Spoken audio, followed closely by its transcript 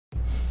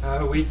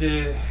We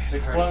did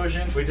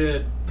explosion. We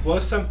did blow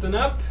something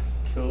up.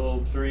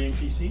 Killed 3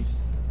 NPCs.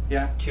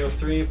 Yeah. Kill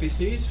 3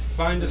 NPCs.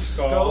 Find a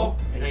skull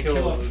and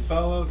kill a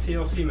fellow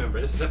TLC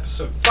member. This is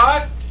episode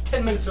 5.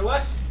 10 minutes or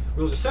less.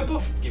 Rules are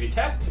simple. Give you a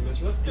task. 10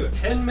 minutes or less. Do it.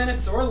 10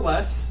 minutes or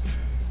less.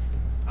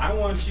 I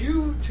want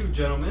you two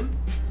gentlemen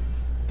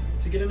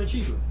to get an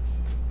achievement.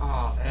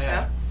 Oh,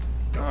 yeah.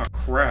 Oh,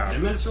 crap.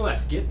 10 minutes or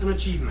less. Get an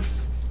achievement.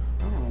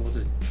 I don't know what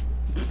it...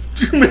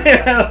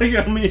 Man, like,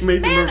 I mean,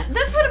 amazing. Man,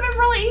 this would have been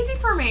really easy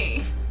for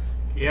me.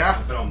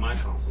 Yeah. But on my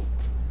console.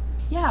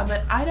 Yeah,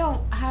 but I don't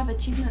have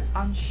achievements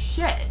on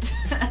shit.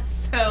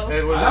 So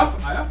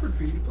I offered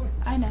for you to play.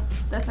 I know.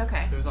 That's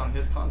okay. It was on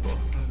his console.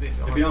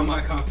 It'd be on my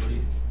console.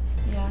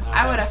 Yeah,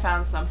 I would have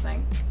found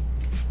something.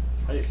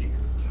 Hey, if you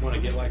want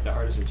to get like the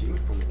hardest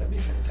achievement for me, that'd be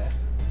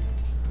fantastic.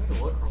 Let me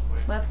look real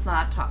quick. Let's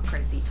not talk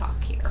crazy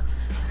talk here.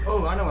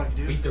 Oh, I know what I can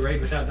do. Beat the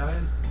raid without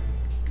dying.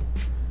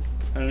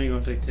 I don't even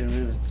gonna take 10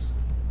 minutes.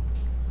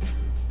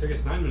 Took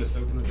us 9 minutes to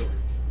open the door.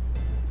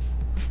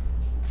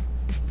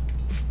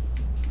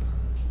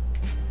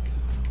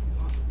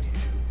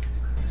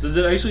 Does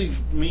it actually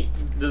mean?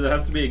 Does it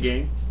have to be a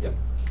game? Yep,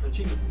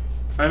 achievement.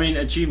 I mean,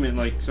 achievement.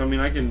 Like, so I mean,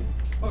 I can.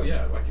 Oh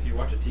yeah, like if you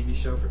watch a TV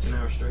show for 10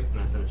 hours straight and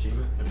that's an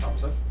achievement, it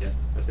pops up. Yeah,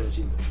 that's an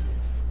achievement.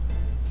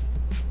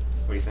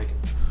 What are you thinking?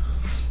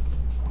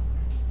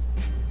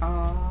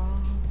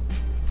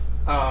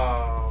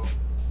 Oh.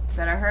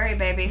 Better hurry,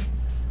 baby.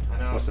 I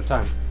know. What's the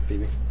time,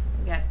 Phoebe?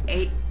 We got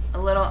a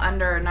little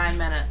under 9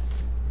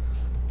 minutes.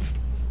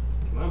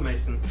 Come on,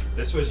 Mason.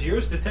 This was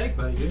yours to take,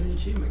 buddy. You're the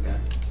achievement guy.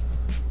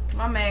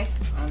 Come on,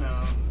 Mace. I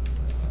know.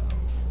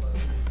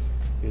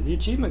 You're the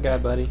achievement guy,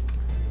 buddy.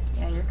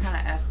 Yeah, you're kind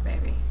of F,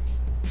 baby.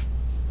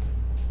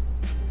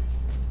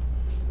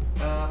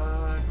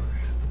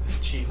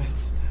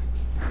 Achievements.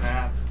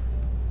 Snap.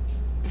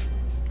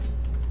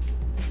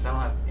 Because I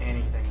don't have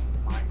anything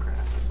in Minecraft.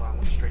 That's why I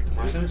went straight to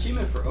There's an Minecraft.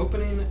 achievement for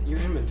opening your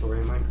inventory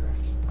in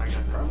Minecraft. I got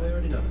that. Probably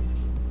already done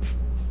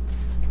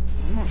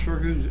I'm not sure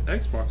whose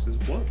Xbox is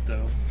what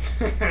though.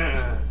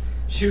 it.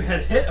 Shoot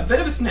has hit a bit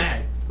of a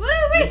snag. Woo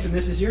Mason,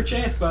 this is your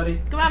chance, buddy.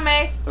 Come on,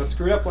 Mace. Don't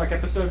screw it up like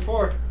episode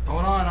 4.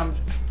 Hold on,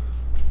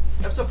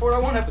 Episode 4, I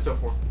won episode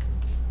 4.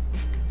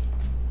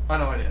 Oh,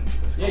 no, I didn't.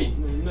 That's Yeah, cool.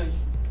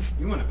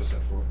 you won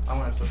episode 4. I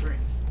won episode 3.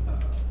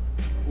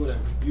 Whatever.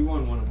 You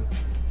won one of them.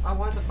 Oh,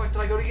 why the fuck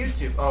did I go to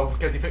YouTube? Oh,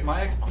 because he picked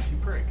my Xbox, you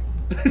prick.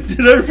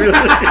 Did I really?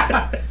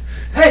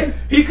 Hey,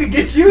 he could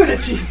get you an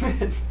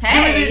achievement.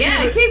 Hey,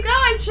 yeah, keep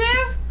going,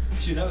 Shiv.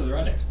 Shoot, that was the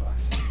right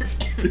Xbox.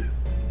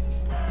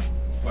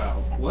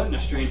 Wow, what in a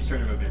strange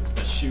turn of events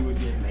that Shu would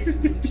give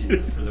Mason an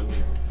achievement for the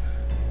win.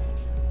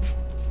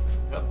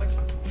 Yep, thanks.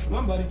 Come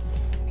on, buddy.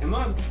 Come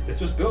on.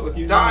 This was built with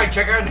you. Die,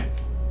 chicken!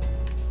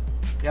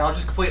 Yeah, I'll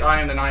just complete I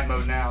Am the Night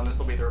mode now, and this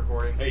will be the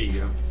recording. There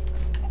you go.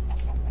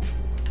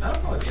 That'll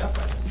probably be up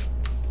by this.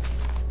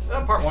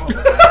 Part 1 will be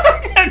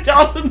that.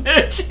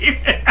 Ultimate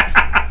achievement.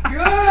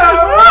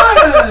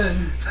 Good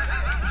one!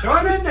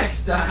 Join in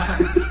next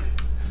time.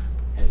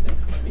 Hey,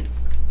 thanks, buddy.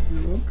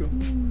 You're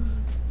welcome.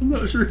 I'm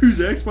not sure whose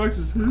Xbox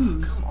is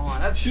whose. Come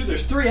on, that's... Shoot,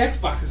 there's 3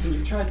 Xboxes and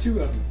you've tried 2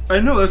 of them. I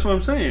know, that's what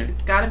I'm saying.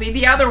 It's got to be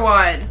the other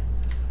one.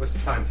 What's the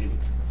time, Phoebe?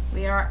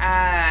 We are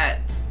at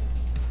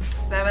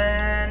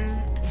 7,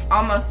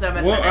 almost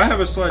 7 Well, minutes. I have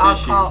a slight I'll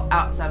issue. call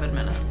out 7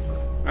 minutes.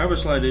 I have a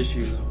slight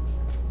issue though.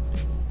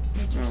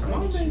 Come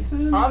on,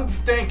 Mason. I'm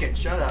thinking,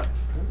 shut up.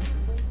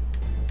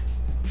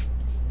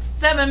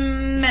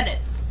 7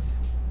 minutes.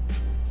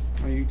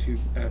 My YouTube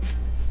app.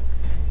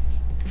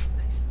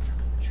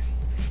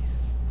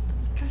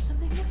 Try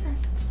something different.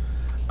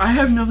 I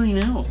have nothing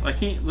else. I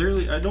can't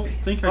literally. I don't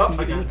think I Oh, can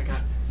I get got it, in. I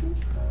got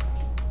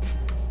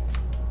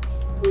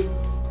it.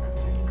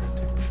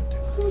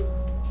 Oh,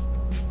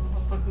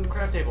 fucking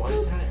craft table, I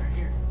just had it right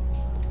here.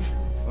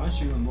 Come on,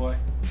 shooting boy.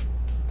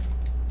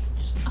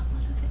 Just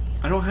upload a video.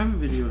 I don't have a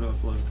video to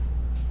upload.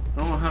 I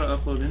don't know how to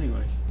upload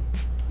anyway.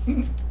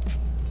 Is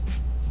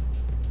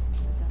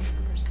that like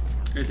a personal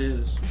problem? It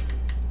is.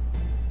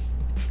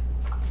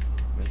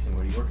 Mason,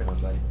 what are you working on,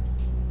 buddy?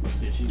 What's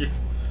the achievement?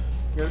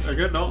 I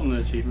got Dalton the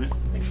achievement.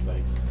 Thanks,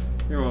 buddy.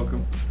 You're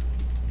welcome.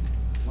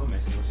 Come on,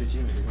 Mason. What's the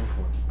achievement you're going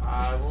for?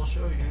 I will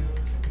show you.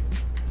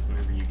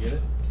 Whenever you get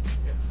it.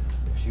 Yep.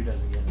 If Shu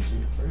doesn't get an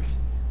achievement first.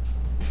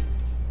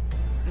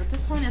 At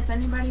this point, it's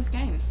anybody's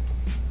game.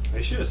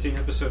 They should have seen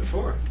episode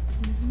 4.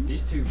 Mm-hmm.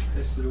 These 2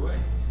 pissed it away.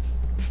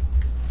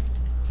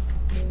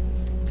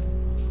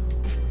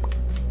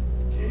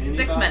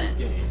 6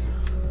 minutes. Game.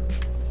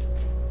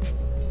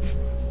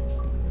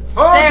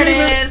 Oh, There it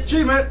achievement! is.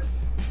 Achievement!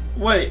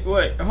 Wait,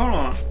 hold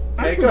on.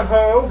 Make a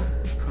hoe.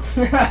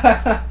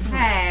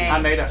 Hey. I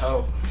made a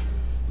hoe.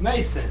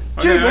 Mason.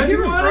 Okay, Dude, I you give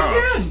him won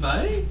props. again,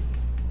 buddy.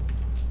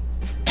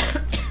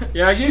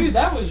 Yeah, I Dude, gave.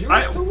 that was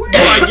yours to win.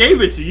 Well, I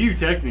gave it to you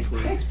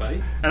technically, Thanks,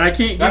 buddy. and I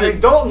can't That get means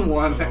it. Dalton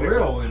won, So the technically.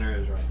 real winner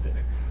is right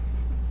there.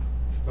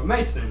 But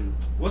Mason,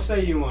 we'll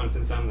say you won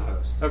since I'm the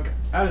host. Okay.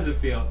 How does it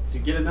feel to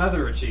get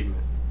another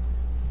achievement?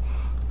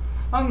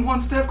 I'm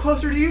one step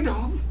closer to you,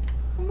 Dalton.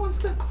 I'm one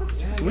step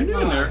closer. Yeah, Can we do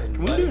an air?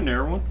 Can we do an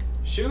air one?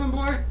 Shooting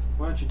boy,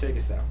 why don't you take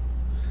us out?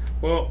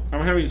 Well,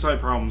 I'm having side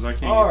problems. I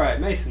can't. All right,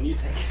 Mason, you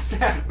take a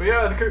snap. We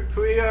are the crew.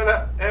 We are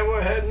the, and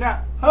we're heading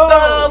now.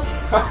 Boom!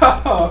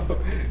 Oh!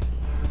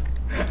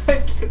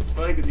 It's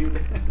funny because you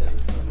did. That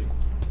was funny.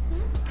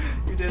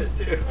 You did it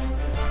too.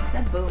 I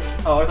said boom.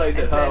 Oh, I thought you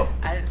said ho.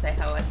 I didn't say